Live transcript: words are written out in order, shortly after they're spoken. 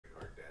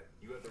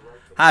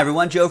Hi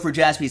everyone, Joe for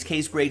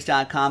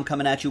JaspysCaseBreaks.com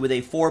coming at you with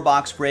a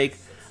 4-box break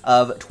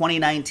of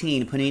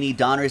 2019 Panini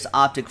Donruss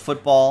Optic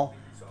Football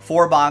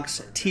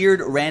 4-box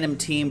tiered random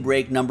team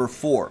break number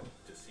 4.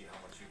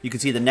 You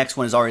can see the next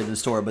one is already in the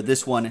store, but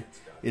this one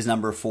is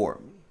number 4.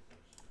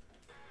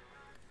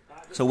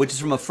 So which is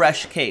from a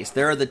fresh case.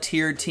 There are the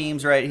tiered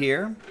teams right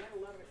here.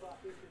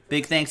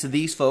 Big thanks to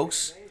these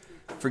folks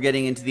for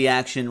getting into the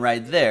action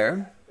right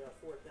there.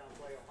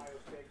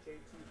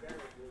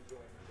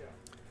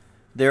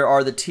 There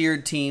are the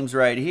tiered teams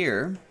right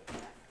here.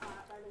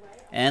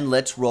 And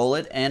let's roll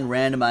it and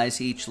randomize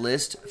each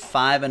list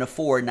 5 and a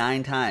 4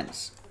 9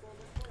 times.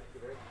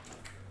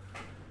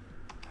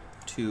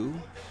 2,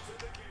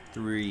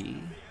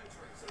 3,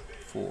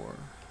 4,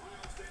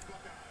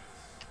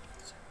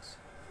 6,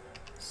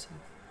 7.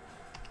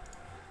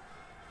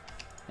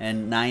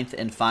 And ninth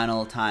and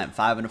final time.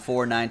 5 and a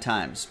 4 9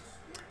 times.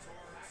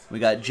 We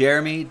got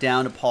Jeremy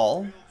down to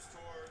Paul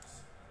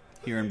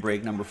here in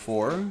break number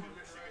 4.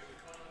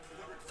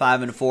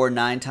 5 and a 4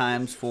 9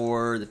 times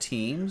for the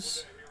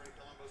teams.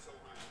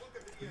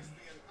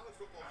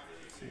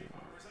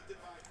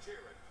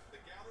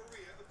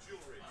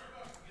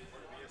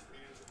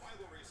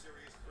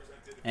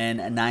 And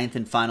a ninth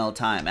and final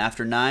time.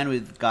 After 9,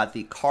 we've got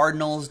the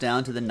Cardinals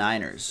down to the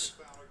Niners.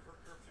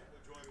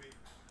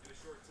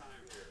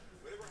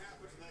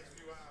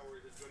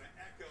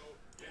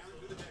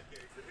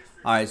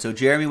 All right, so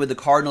Jeremy with the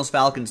Cardinals,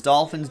 Falcons,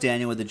 Dolphins.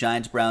 Daniel with the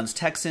Giants, Browns,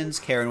 Texans.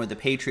 Karen with the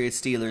Patriots,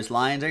 Steelers,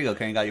 Lions. There you go,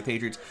 Karen, got your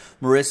Patriots.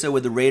 Marissa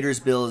with the Raiders,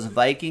 Bills,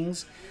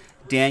 Vikings.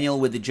 Daniel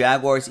with the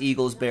Jaguars,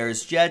 Eagles,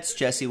 Bears, Jets.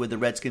 Jesse with the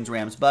Redskins,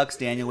 Rams, Bucks.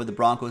 Daniel with the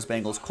Broncos,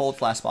 Bengals,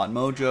 Colts, Last Spot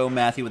Mojo.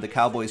 Matthew with the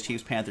Cowboys,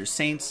 Chiefs, Panthers,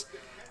 Saints.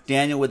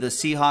 Daniel with the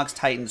Seahawks,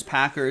 Titans,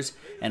 Packers.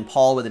 And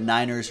Paul with the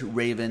Niners,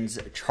 Ravens,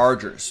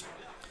 Chargers.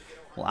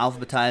 We'll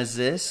alphabetize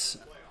this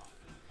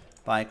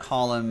by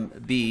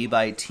column B,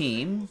 by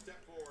team.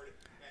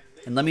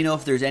 And let me know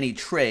if there's any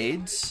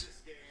trades.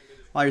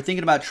 While you're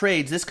thinking about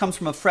trades, this comes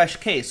from a fresh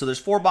case. So there's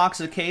 4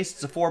 boxes of case.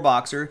 It's a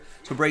 4-boxer.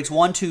 So breaks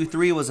 1, 2,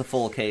 3 was a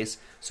full case.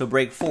 So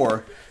break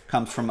 4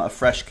 comes from a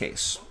fresh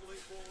case.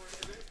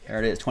 There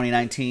it is,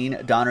 2019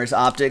 Donruss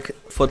Optic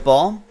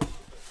Football.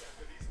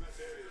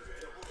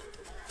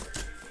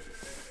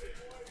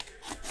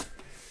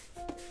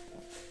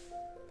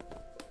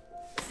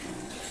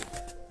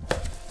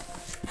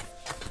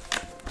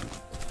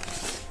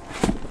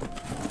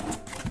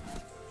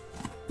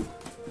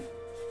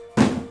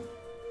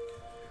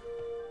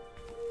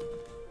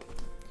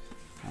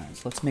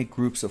 So let's make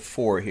groups of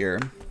 4 here.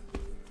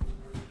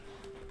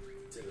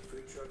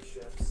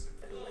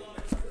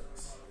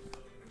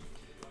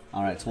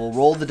 All right, so we'll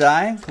roll the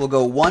die. We'll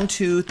go 1,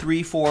 2,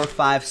 3, 4,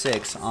 5,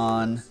 6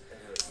 on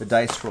the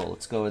dice roll.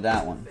 Let's go with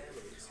that one.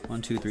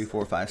 1, 2, 3,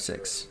 4, 5,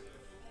 6.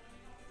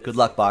 Good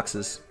luck,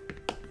 boxes.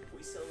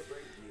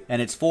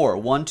 And it's 4.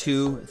 1,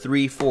 2,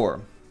 3,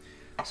 4.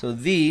 So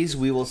these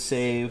we will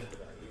save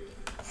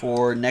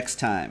for next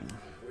time.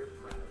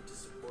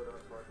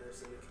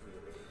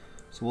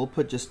 So we'll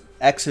put just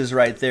X's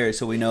right there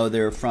so we know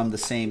they're from the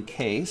same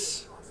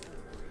case.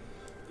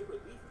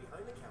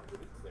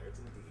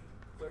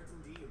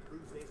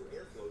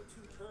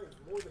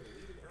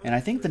 And I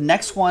think the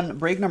next one,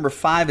 break number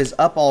 5, is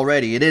up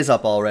already. It is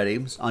up already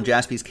on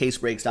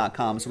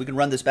JaspysCaseBreaks.com, so we can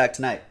run this back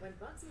tonight.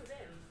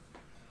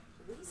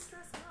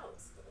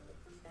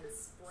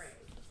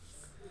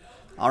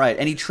 All right,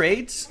 any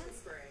trades?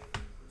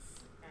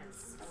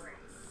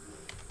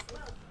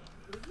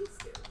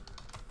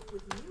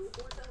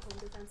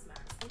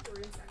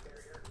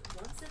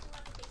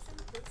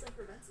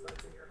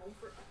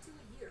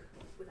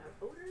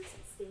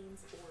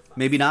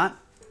 Maybe not.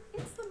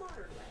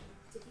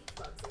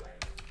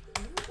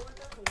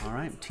 All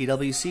right,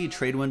 TWC,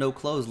 trade window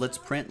closed. Let's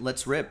print,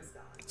 let's rip.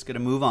 Let's get a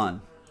move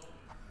on.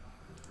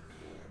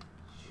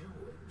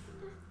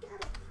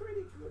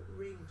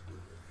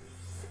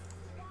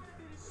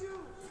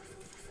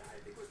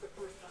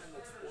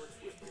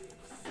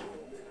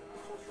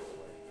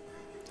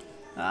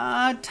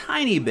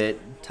 Tiny bit,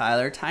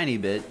 Tyler, tiny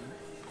bit.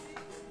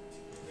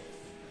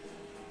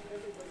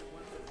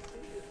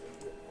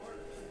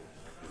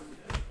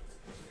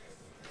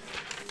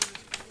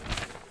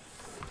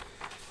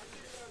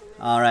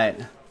 All right,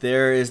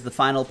 there is the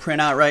final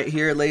printout right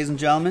here, ladies and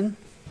gentlemen.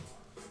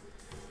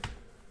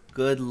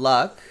 Good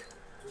luck.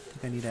 I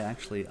think I need to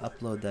actually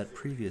upload that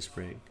previous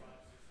break.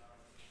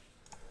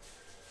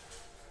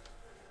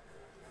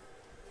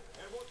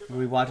 What are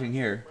we watching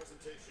here?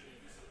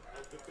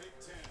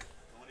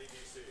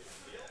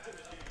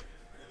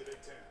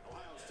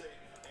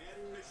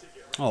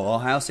 Oh,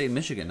 Ohio State,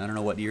 Michigan. I don't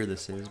know what year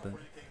this is, but...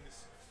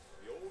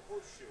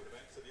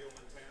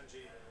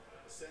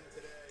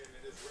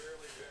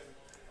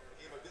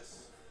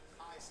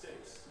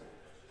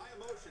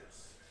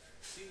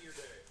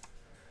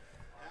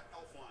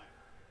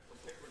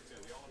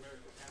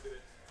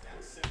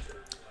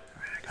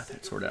 I got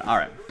that sorted out. All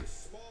right.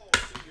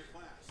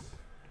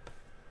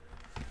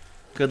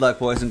 Good luck,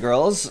 boys and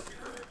girls.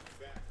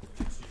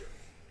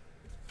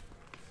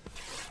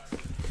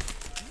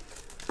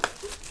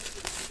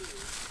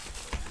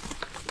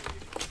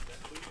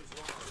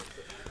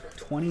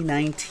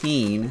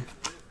 2019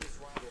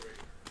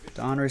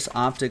 Donruss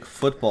Optic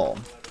football.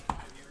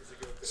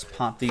 Let's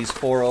pop these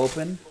 4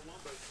 open.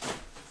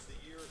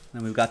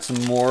 And we've got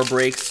some more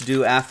breaks to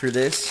do after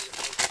this.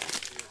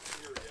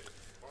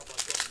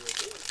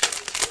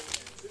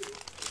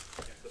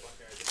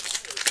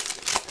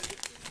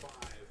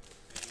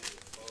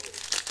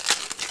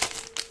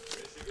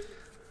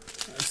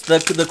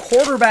 The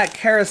quarterback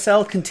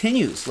carousel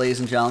continues, ladies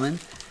and gentlemen.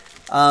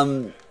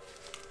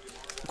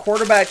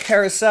 Quarterback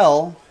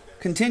carousel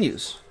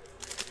continues.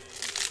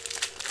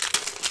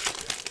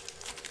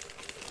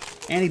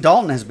 Andy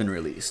Dalton has been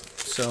released.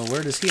 So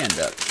where does he end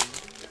up?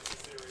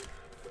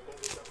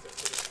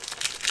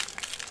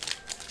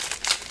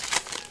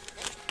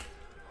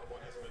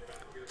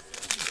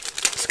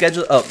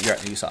 Schedule. Oh,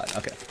 you saw it.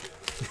 Okay.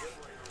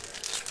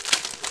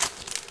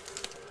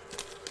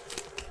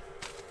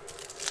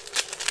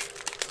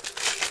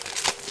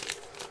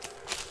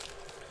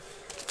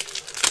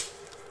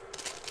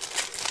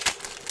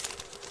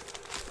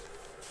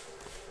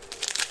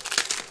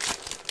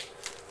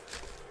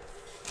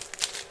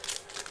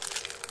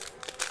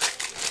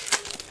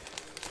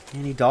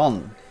 Andy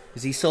Dalton.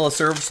 Is he still a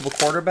serviceable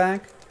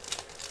quarterback?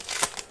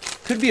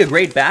 Could be a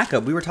great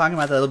backup. We were talking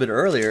about that a little bit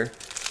earlier.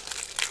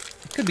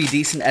 Could be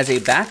decent as a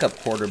backup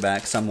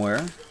quarterback somewhere.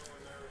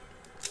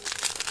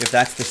 If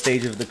that's the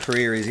stage of the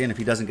career he's in, if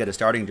he doesn't get a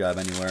starting job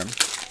anywhere.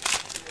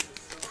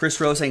 Chris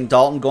Rowe saying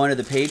Dalton going to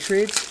the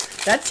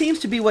Patriots. That seems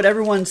to be what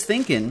everyone's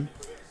thinking.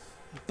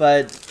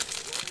 But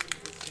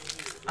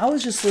I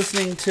was just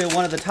listening to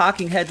one of the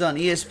talking heads on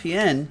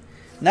ESPN, and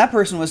that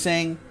person was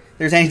saying,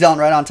 there's Andy Dalton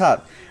right on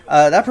top.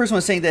 That person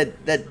was saying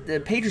that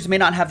the Patriots may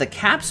not have the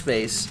cap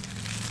space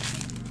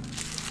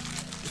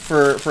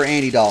for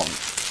Andy Dalton.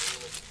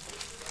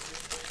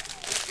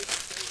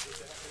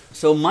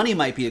 So money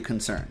might be a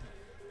concern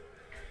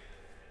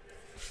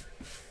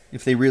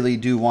if they really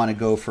do want to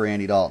go for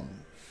Andy Dalton.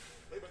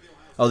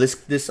 Oh,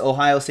 this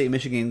Ohio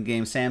State-Michigan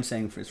game, Sam's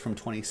saying, is from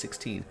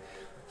 2016.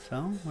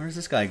 So, where does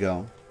this guy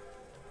go?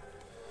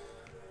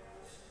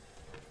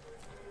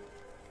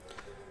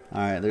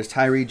 All right, there's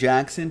Tyree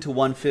Jackson to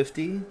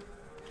 150.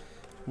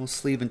 We'll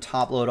sleeve and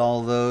top load all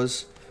of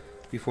those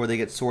before they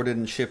get sorted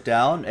and shipped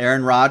out.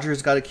 Aaron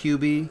Rodgers got a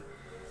QB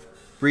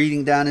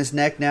breathing down his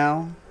neck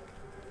now.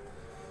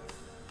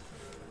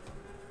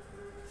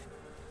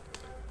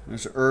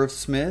 There's Irv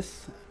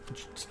Smith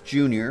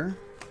Jr.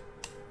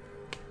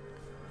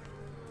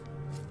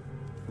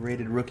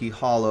 Rated rookie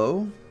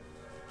hollow.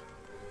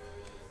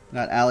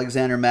 Got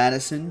Alexander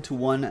Madison to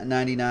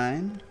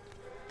 199.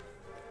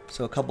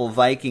 So a couple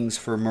Vikings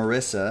for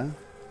Marissa.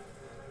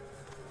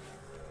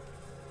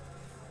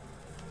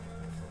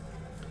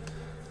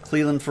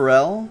 Cleveland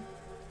Farrell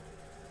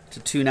to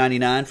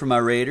 299 for my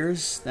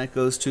Raiders. That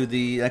goes to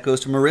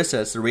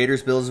Marissa. It's the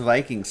Raiders, Bills,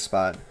 Vikings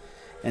spot.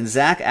 And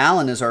Zach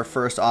Allen is our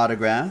first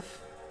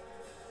autograph.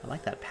 I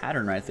like that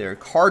pattern right there.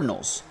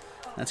 Cardinals.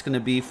 That's going to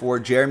be for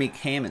Jeremy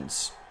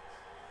Kamens.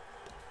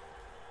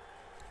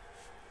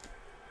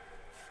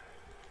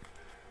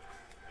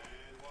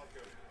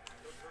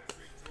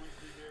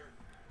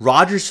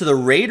 Rodgers to the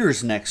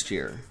Raiders next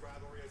year.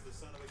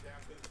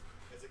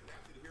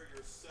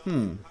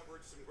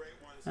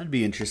 That'd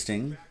be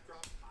interesting.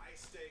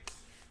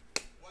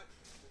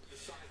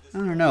 I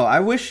don't know. I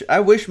wish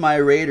my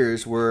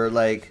Raiders were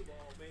like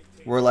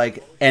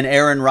an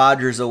Aaron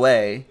Rodgers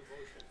away,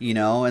 you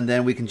know, and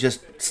then we can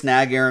just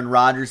snag Aaron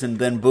Rodgers and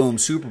then boom,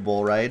 Super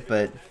Bowl, right?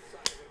 But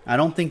I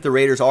don't think the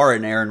Raiders are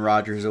an Aaron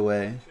Rodgers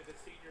away,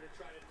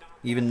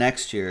 even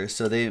next year.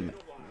 So I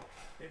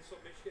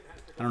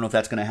don't know if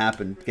that's going to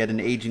happen. Get an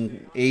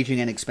aging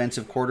and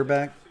expensive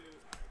quarterback.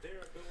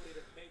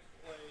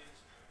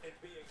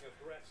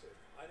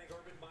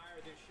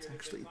 Let's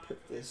actually put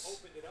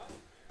this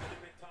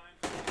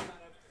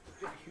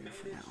here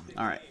for now.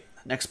 All right,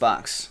 next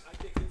box.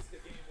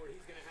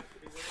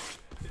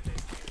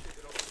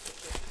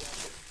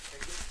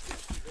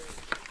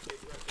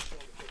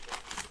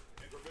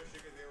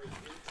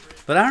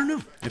 But I don't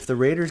know. If the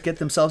Raiders get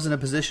themselves in a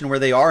position where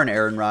they are an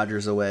Aaron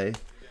Rodgers away,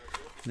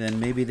 then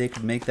maybe they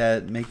could make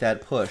that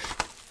push.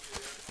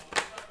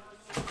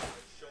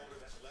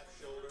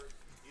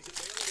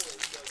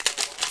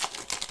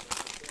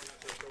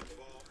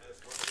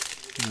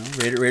 You know,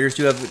 Raiders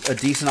do have a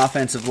decent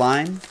offensive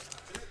line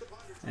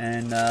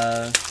and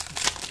a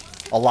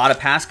lot of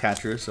pass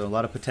catchers, so a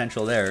lot of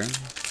potential there.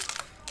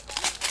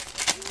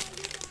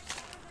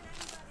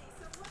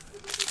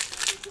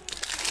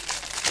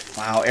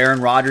 Wow,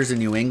 Aaron Rodgers in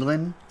New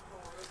England.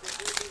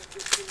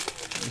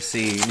 You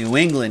see, New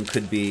England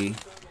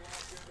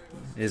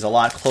is a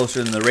lot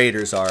closer than the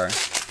Raiders are.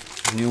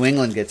 If New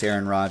England gets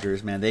Aaron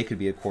Rodgers, man, they could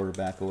be a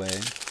quarterback away.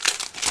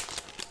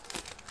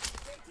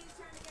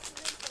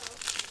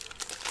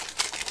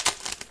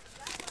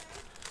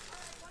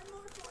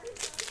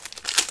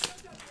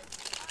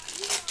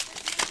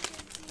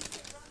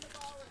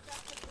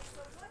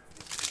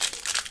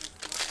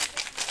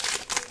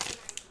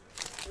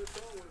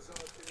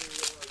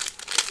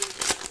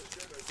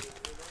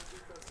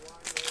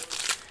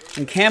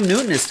 And Cam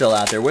Newton is still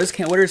out there. Where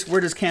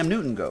does Cam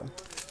Newton go?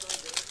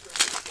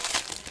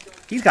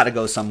 He's got to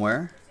go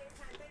somewhere.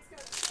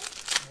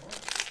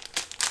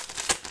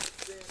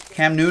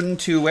 Cam Newton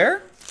to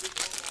where?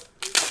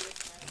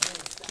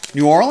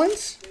 New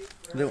Orleans?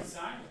 No,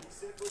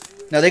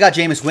 they got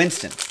Jameis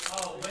Winston.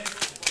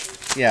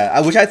 Yeah,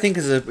 which I think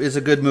is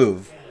a good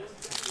move.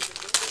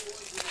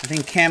 I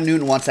think Cam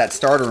Newton wants that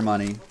starter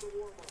money.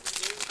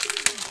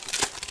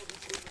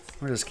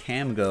 Where does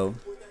Cam go?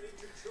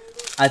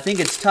 I think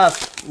it's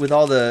tough with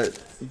all with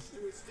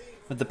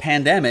the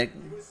pandemic.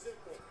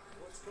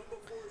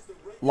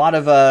 A lot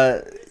of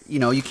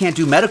you can't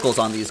do medicals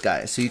on these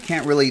guys, so you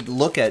can't really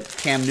look at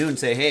Cam Newton and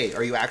say, "Hey,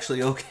 are you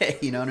actually okay?"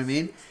 You know what I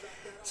mean?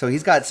 So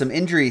he's got some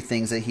injury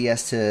things that he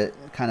has to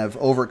kind of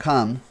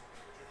overcome.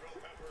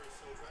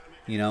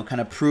 You know, kind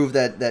of prove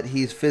that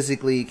he's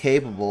physically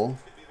capable.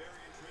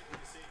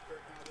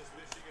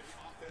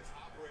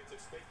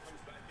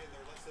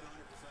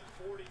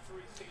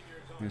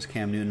 There's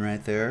Cam Newton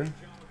right there.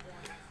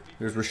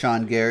 There's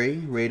Rashawn Gary,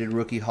 rated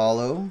rookie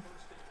hollow.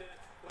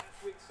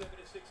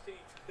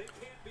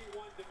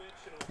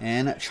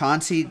 And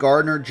Chauncey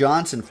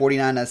Gardner-Johnson,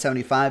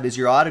 49/75 is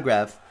your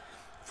autograph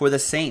for the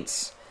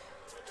Saints.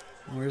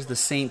 Where's the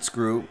Saints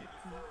group?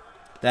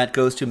 That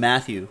goes to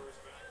Matthew.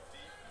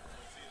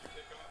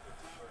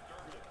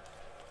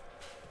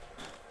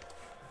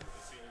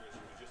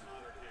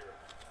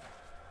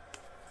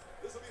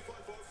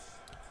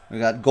 We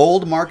got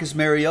gold Marcus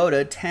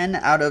Mariota, 10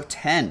 out of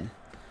 10.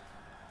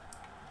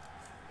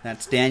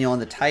 That's Daniel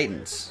and the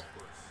Titans.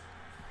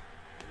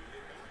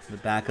 The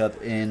backup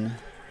in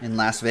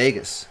Las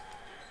Vegas.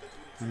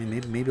 I mean,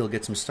 maybe he'll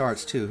get some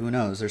starts too. Who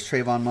knows? There's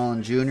Trayvon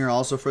Mullen Jr.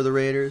 also for the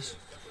Raiders.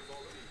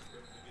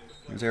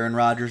 There's Aaron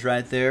Rodgers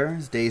right there.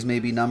 His days may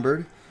be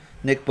numbered.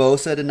 Nick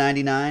Bosa to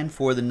 99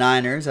 for the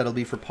Niners. That'll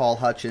be for Paul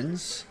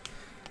Hutchins.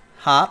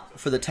 Hop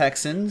for the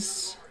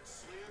Texans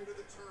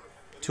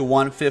to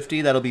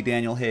 150. That'll be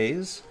Daniel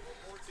Hayes.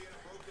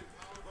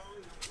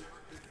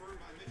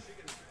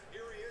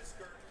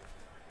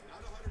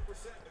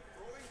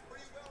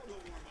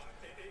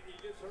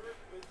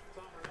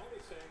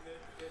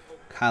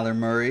 Kyler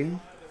Murray.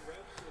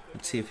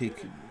 Let's see if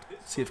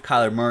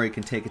Kyler Murray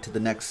can take it to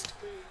the next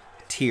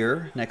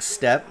tier, next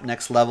step,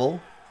 next level.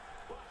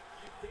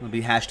 It'll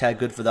be hashtag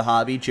good for the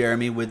hobby.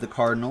 Jeremy with the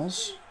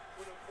Cardinals.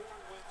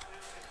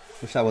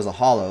 Wish that was a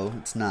hollow.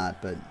 It's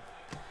not, but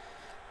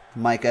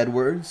Mike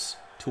Edwards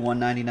to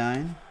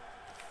 199.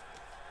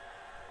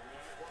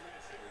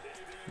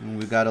 And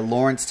we've got a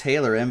Lawrence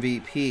Taylor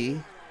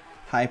MVP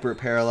hyper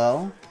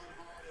parallel.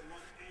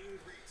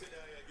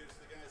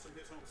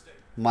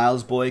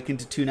 Miles Boykin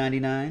to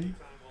 299.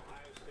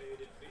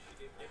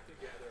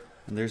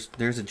 And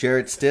there's a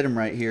Jarrett Stidham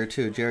right here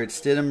too. Jarrett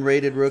Stidham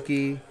rated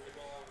rookie.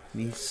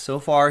 So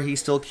far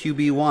he's still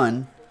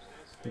QB1.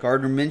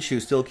 Gardner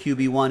Minshew still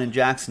QB1 in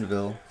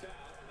Jacksonville.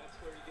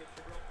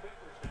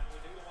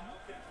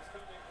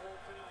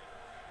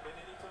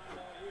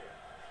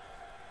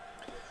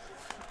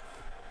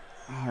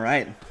 All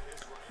right.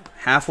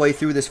 Halfway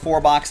through this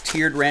 4-box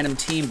tiered random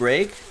team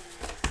break.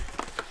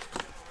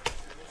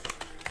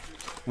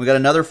 We got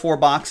another 4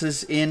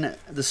 boxes in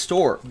the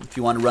store if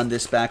you want to run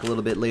this back a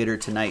little bit later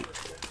tonight.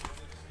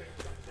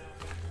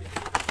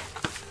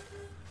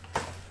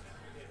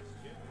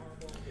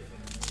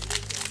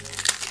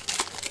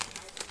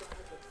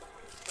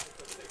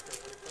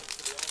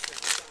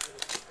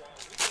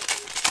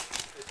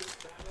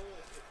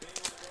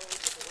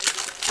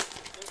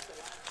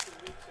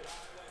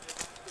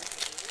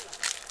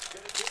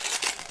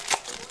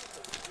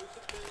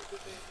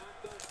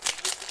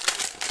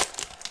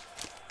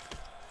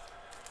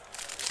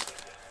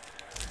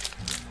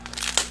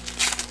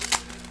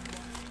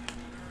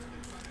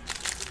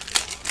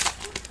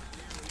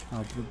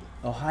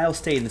 Ohio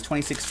State in the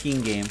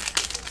 2016 game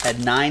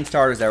had 9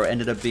 starters that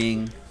ended up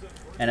being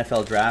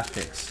NFL draft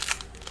picks.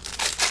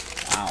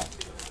 Wow.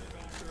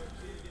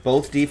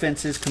 Both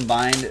defenses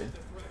combined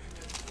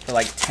for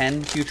like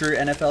 10 future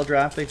NFL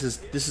draft picks.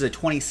 This is a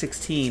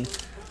 2016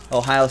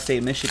 Ohio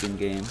State-Michigan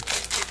game.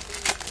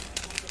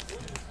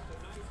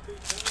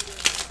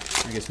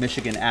 I guess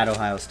Michigan at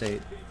Ohio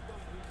State.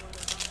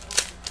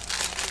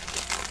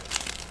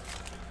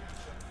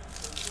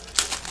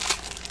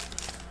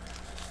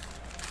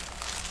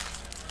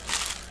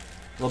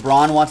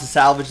 LeBron wants to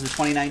salvage the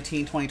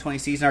 2019-2020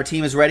 season. Our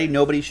team is ready.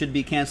 Nobody should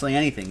be canceling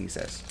anything, he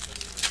says.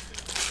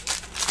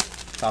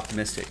 It's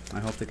optimistic.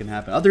 I hope that can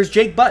happen. Oh, there's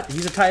Jake Butt.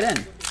 He's a tight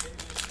end.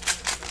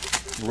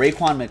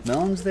 Raekwon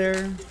McMillan's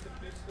there.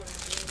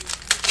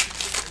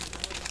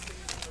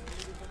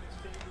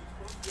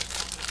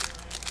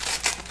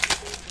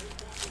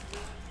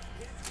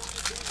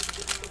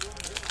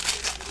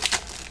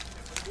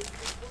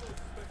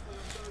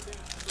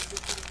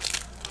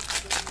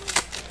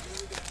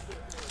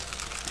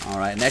 All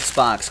right, next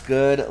box.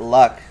 Good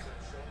luck.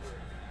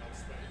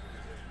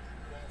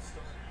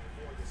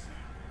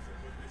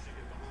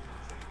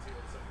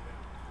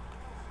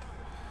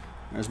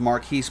 There's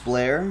Marquise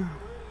Blair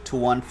to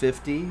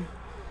 150.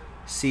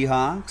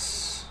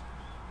 Seahawks.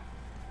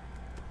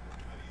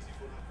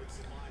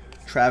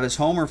 Travis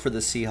Homer for the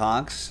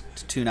Seahawks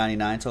to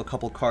 299. So a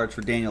couple cards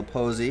for Daniel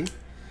Posey.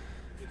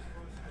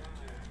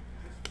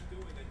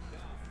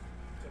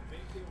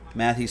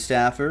 Matthew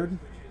Stafford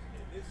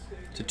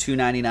to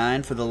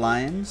 299 for the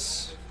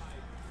Lions.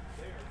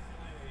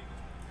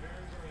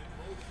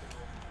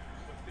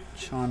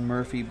 Sean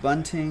Murphy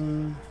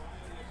Bunting.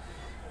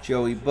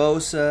 Joey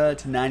Bosa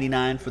to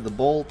 99 for the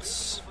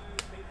Bolts.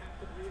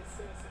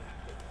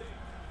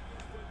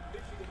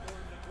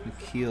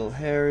 N'Keal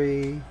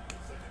Harry.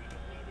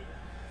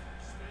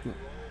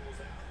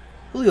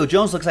 Julio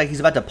Jones looks like he's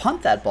about to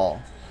punt that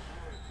ball.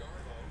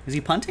 Is he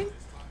punting?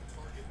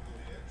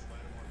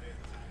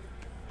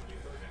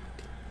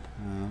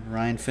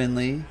 Ryan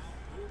Finley.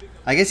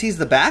 I guess he's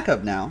the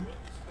backup now.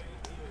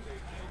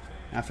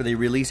 After they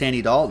release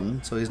Andy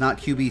Dalton, so he's not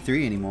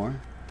QB3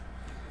 anymore.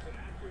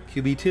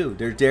 QB2.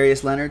 There's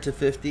Darius Leonard to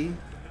 50.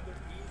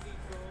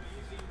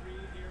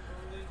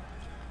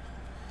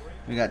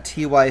 We got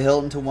T.Y.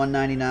 Hilton to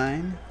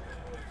 199.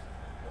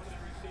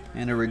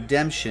 And a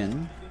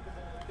redemption.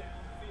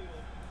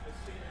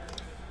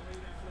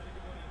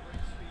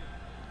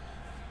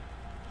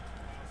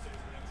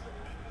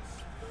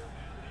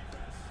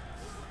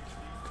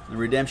 The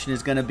redemption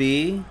is going to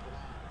be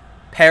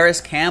Paris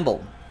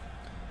Campbell.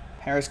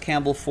 Paris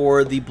Campbell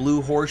for the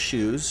Blue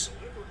Horseshoes.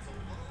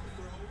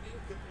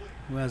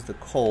 Who has the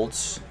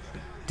Colts?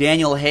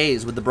 Daniel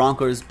Hayes with the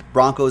Broncos at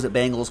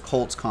Bengals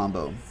Colts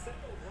combo.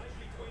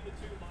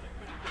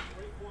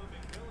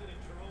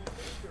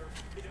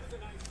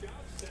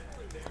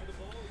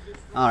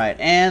 All right,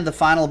 and the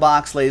final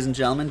box, ladies and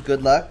gentlemen.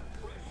 Good luck.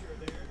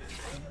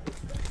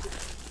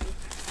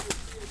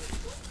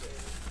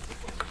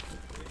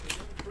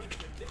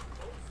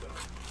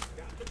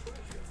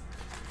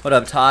 What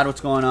up, Todd?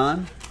 What's going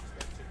on?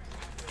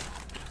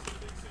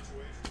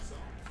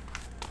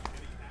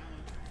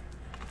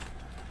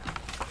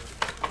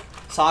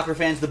 Soccer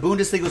fans, the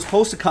Bundesliga was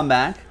supposed to come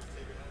back,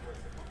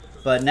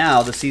 but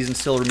now the season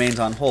still remains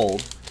on hold.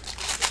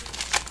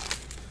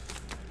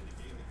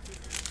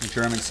 The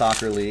German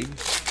Soccer League.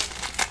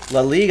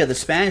 La Liga, the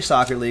Spanish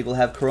Soccer League, will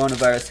have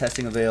coronavirus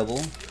testing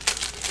available.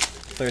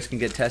 Players can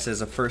get tested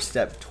as a first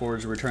step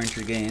towards returning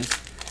to games.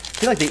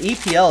 I feel like the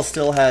EPL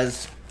still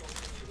hasn't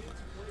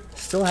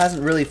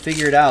really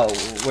figured out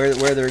where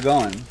they're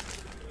going.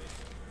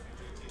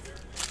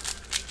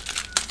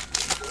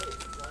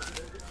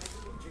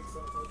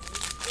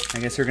 I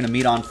guess they're going to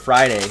meet on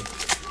Friday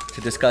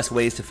to discuss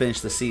ways to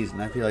finish the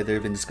season. I feel like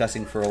they've been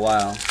discussing for a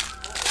while.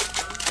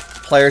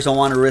 Players don't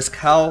want to risk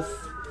health.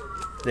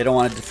 They don't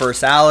want to defer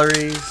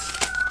salaries.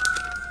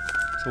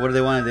 So what do they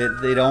want to do?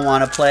 They don't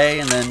want to play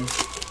and then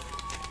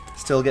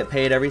still get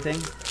paid everything?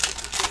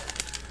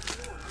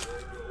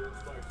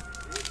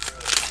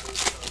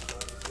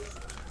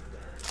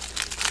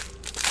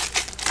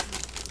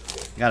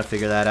 You got to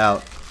figure that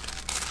out.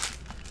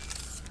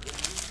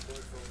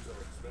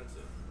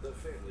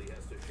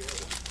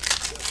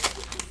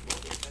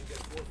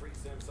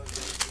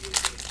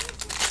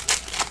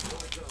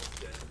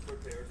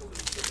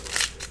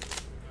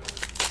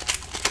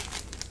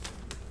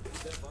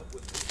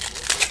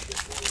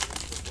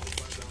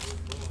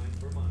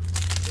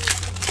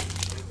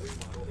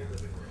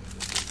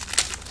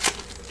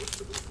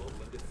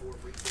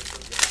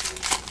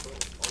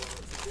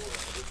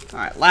 All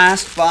right,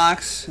 last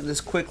box in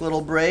this quick little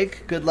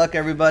break. Good luck,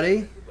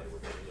 everybody.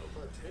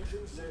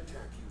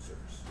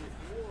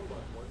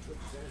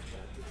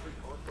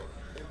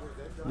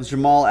 There's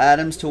Jamal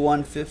Adams to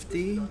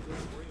 150.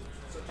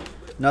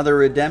 Another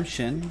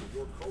redemption.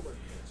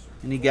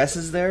 Any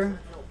guesses there?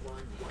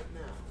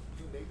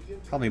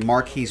 Probably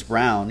Marquise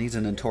Brown. He's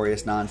a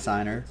notorious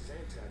non-signer.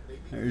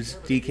 There's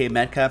DK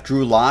Metcalf.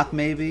 Drew Lock,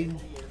 maybe.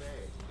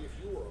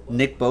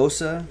 Nick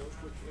Bosa.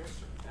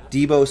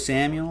 Debo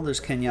Samuel.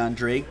 There's Kenyon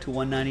Drake to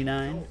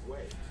 199.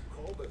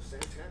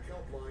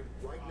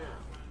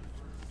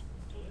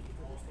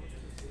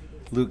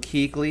 Luke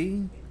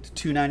Kuechly to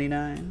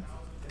 299.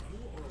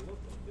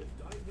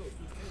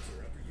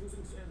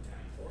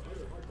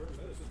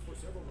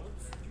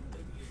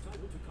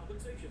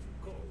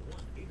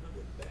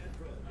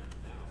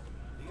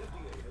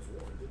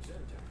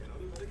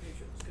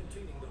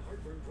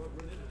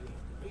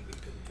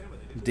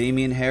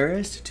 Damian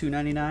Harris to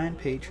 299.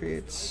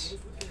 Patriots.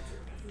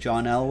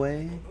 John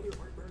Elway,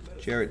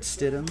 Jarrett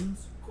Stidham.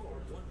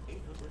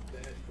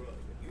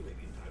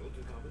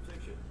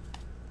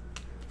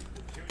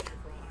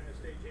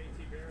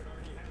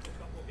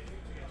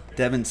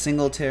 Devin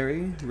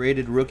Singletary,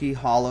 rated rookie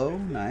hollow,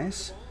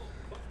 nice.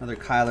 Another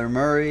Kyler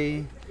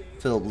Murray,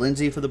 Philip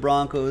Lindsay for the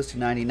Broncos to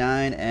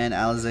 99, and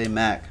Alize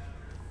Mack.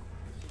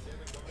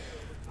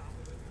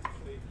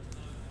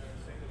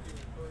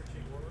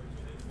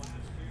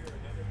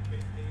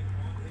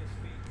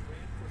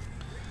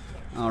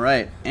 All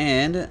right,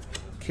 and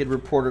Kid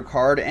Reporter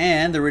card,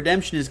 and the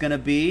redemption is going to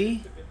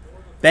be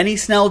Benny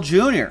Snell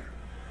Jr.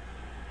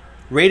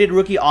 Rated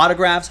rookie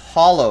autographs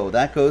hollow.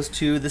 That goes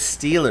to the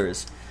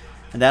Steelers,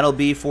 and that'll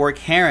be for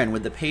Karen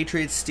with the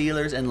Patriots,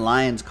 Steelers, and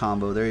Lions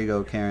combo. There you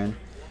go, Karen.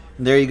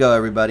 And there you go,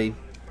 everybody.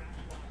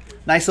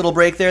 Nice little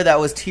break there. That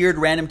was tiered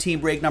random team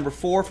break number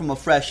 4 from a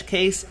fresh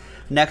case.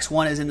 Next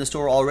one is in the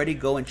store already.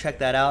 Go and check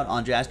that out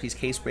on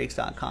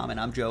jaspyscasebreaks.com. And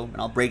I'm Joe,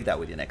 and I'll break that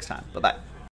with you next time. Bye-bye.